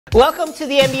Welcome to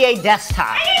the NBA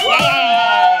desktop.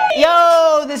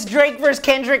 Yo, this Drake vs.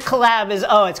 Kendrick collab is,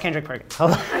 oh, it's Kendrick Perkins.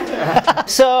 Hold on.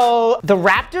 So, the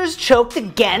Raptors choked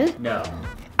again? No.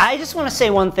 I just want to say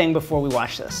one thing before we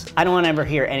watch this. I don't want to ever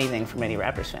hear anything from any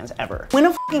Raptors fans, ever. Win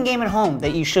a fucking game at home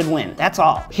that you should win, that's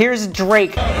all. Here's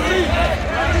Drake.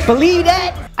 Believe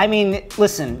that? I mean,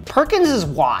 listen, Perkins is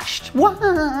washed. But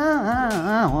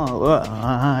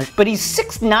he's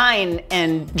 6'9",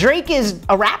 and Drake is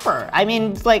a rapper. I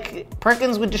mean, like,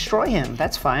 Perkins would destroy him,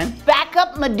 that's fine. Back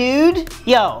up, my dude.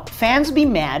 Yo, fans be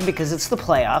mad because it's the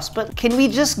playoffs, but can we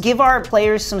just give our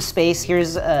players some space?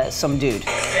 Here's some dude.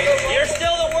 You're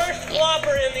still the worst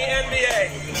flopper in the NBA.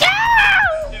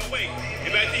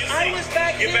 I was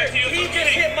back here. He just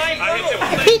hit my phone.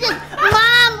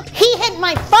 Mom, he hit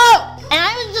my phone. And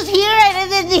I was just here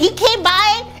and he came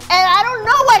by and I don't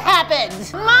know what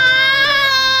happened.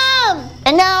 Mom!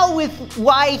 And now with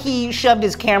why he shoved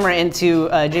his camera into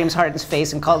James Harden's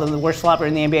face and called him the worst flopper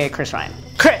in the NBA, Chris Ryan.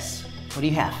 Chris, what do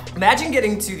you have? Imagine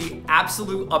getting to the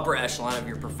absolute upper echelon of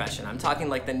your profession. I'm talking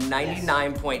like the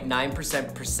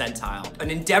 99.9% percentile. An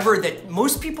endeavor that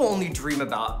most people only dream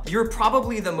about. You're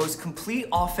probably the most complete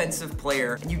offensive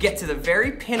player, and you get to the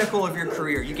very pinnacle of your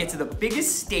career. You get to the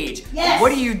biggest stage. Yes.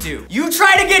 What do? You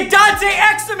try to get Dante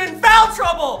Exum in foul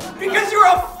trouble because you're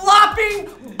a flopping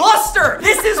buster.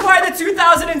 This is why the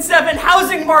 2007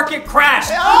 housing market crashed.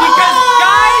 Because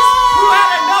guys who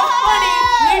had enough money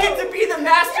needed to be the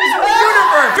masters of the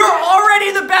universe. You're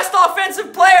already the best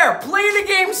offensive player. Play the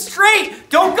game straight.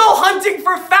 Don't go hunting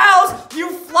for fouls,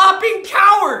 you flopping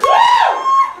coward.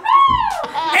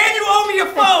 And you owe me a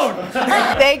phone.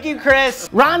 Thank you, Chris.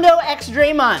 Rondo x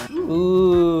Draymond.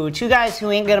 Ooh, two guys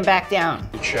who ain't gonna back down.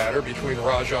 Chatter between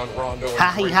Rajon Rondo and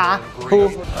Ha-he-ha. Green.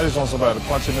 Who? I just want somebody to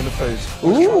punch him in the face.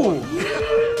 Ooh.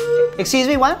 Excuse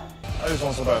me, what? I just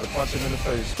want somebody to punch him in the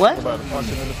face. What? Somebody to punch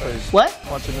him in the face. What?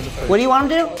 Punch him in the face. What do you want him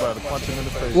to do? Somebody to punch him in the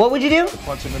face. What would you do?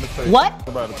 Punch him in the face. What?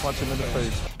 Somebody to punch him in the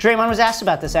face. Draymond was asked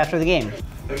about this after the game.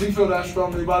 If you feel that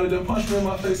strong in your body, then punch me in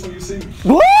my face when you see me.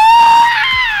 Woo!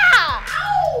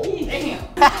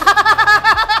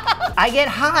 I get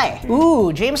high.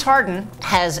 Ooh, James Harden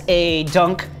has a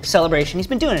dunk celebration. He's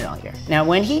been doing it all year. Now,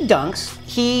 when he dunks,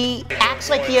 he acts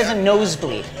like he has a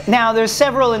nosebleed. Now, there's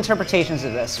several interpretations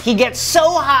of this. He gets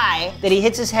so high that he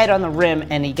hits his head on the rim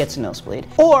and he gets a nosebleed.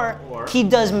 Or he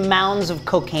does mounds of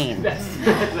cocaine.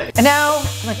 And now,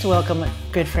 I'd like to welcome my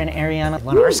good friend Ariana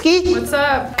Lenarsky. What's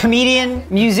up? Comedian,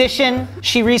 musician.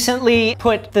 She recently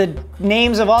put the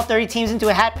names of all 30 teams into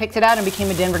a hat, picked it out, and became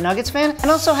a Denver Nuggets fan.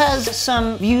 And also has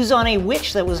some views on a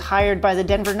witch that was hired by the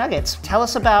Denver Nuggets. Tell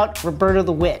us about Roberta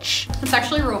the Witch. It's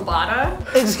actually Robata.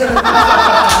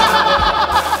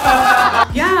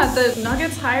 Yeah, the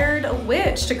Nuggets hired a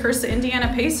witch to curse the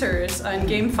Indiana Pacers in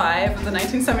Game 5 of the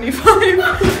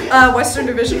 1975 Western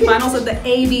Division Finals of the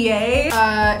ABA.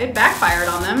 It backfired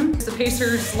on them. The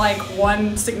Pacers, like,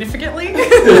 won significantly.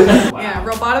 Yeah,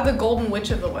 Robata the Golden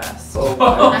Witch of the West. Oh,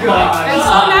 God. And so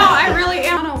now I really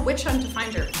am on a witch hunt to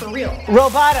find her, for real.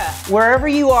 Robata, wherever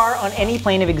you are on any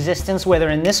plane of existence, whether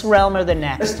in this realm or the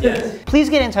next, please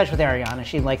get in touch with Ariana.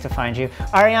 She'd like to find you.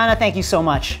 Ariana, thank you so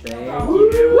much. Thank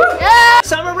you. Yeah!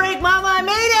 Summer break, mama, I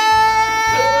made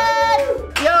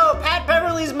it! Yo, Pat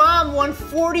Beverly's mom won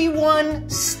 41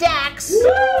 stacks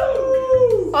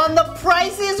on The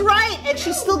Price is Right, and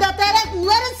she still got that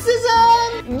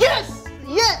athleticism! Yes!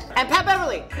 Yeah, and Pat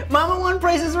Beverly, Mama won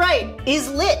Price is Right, is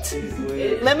lit.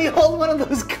 Let me hold one of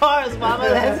those cars, Mama.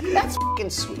 That's fucking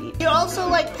sweet. You're also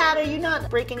like, Pat, are you not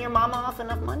breaking your mama off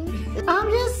enough money? I'm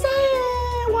just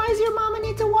saying, why does your mama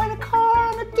need to win a car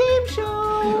on a game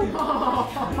show?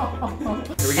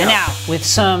 And now, with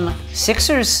some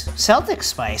Sixers Celtics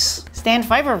spice, Dan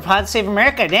Pfeiffer of Pod Save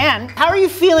America. Dan, how are you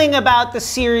feeling about the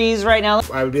series right now?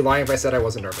 I would be lying if I said I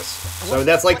wasn't nervous. So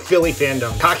that's like Philly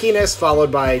fandom. Cockiness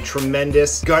followed by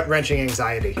tremendous gut-wrenching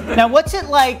anxiety. Now, what's it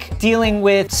like dealing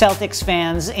with Celtics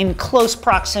fans in close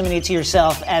proximity to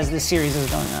yourself as the series is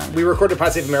going on? We recorded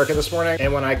Pod Save America this morning,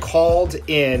 and when I called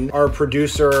in, our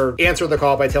producer answered the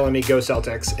call by telling me, go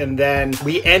Celtics. And then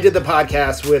we ended the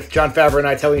podcast with Jon Favreau and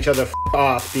I telling each other, F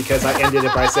off, because I ended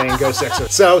it by saying, go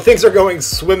Sixers. So things are going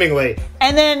swimmingly.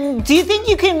 And then, do you think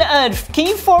you can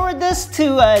you forward this to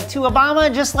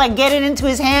Obama, just like get it into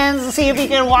his hands and see if he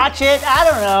can watch it? I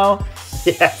don't know.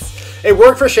 Yes. It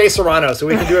worked for Shea Serrano, so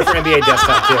we can do it for NBA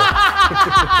Desktop too.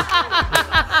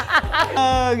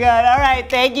 Oh God, all right,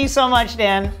 thank you so much,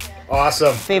 Dan.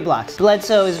 Awesome. Fave blocks.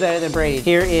 Bledsoe is better than Brady.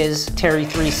 Here is Terry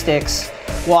Three Sticks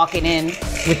walking in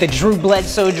with the Drew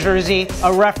Bledsoe jersey,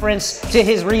 a reference to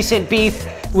his recent beef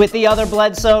with the other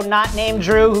Bledsoe, not named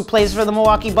Drew, who plays for the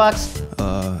Milwaukee Bucks.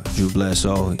 Drew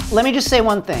Bledsoe. Let me just say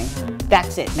one thing.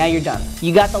 That's it. Now you're done.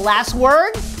 You got the last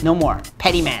word? No more.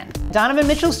 Petty man. Donovan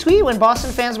Mitchell's tweet when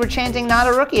Boston fans were chanting "not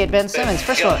a rookie" at Ben Simmons.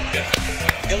 First of all.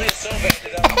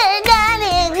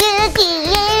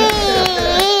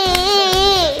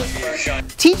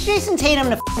 Teach Jason Tatum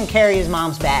to f***ing carry his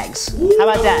mom's bags. How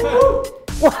about that?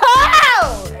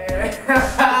 Wow!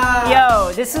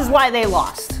 Yo, this is why they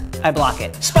lost. I block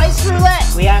it. Spice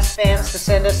Roulette! We asked fans to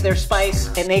send us their spice,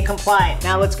 and they complied.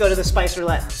 Now let's go to the Spice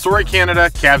Roulette. Sorry, Canada.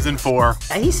 Cavs in 4.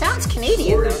 He sounds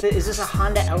Canadian, though. Is this a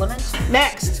Honda Element?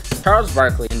 Next! Charles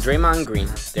Barkley and Draymond Green,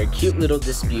 their cute little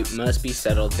dispute must be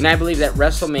settled, and I believe that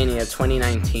WrestleMania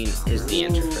 2019 is the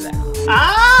answer for that.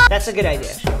 Ah! That's a good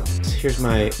idea. Here's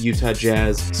my Utah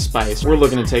Jazz spice. We're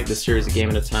looking to take this series a game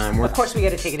at a time. Of course we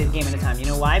gotta take it a game at a time. You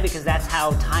know why? Because that's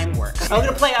how time works. I'm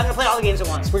gonna play all the games at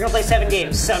once. We're gonna play 7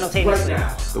 games simultaneously.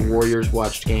 The Warriors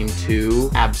watched game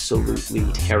 2,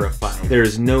 absolutely terrified. There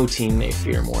is no team they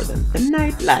fear more than the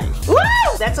nightlife. Woo!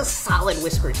 That's a solid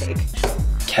whisper take.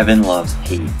 Kevin loves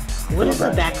hate. What is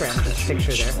the background of this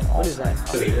picture there? What is that?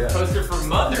 Poster for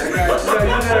Mother.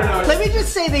 Let me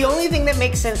just say, the only thing that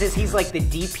makes sense is he's like the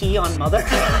DP on Mother.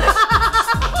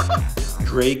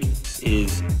 Drake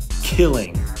is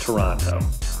killing Toronto.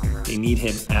 They need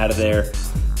him out of there.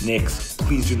 Knicks,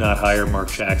 please do not hire Mark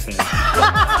Jackson.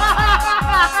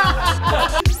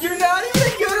 You're not even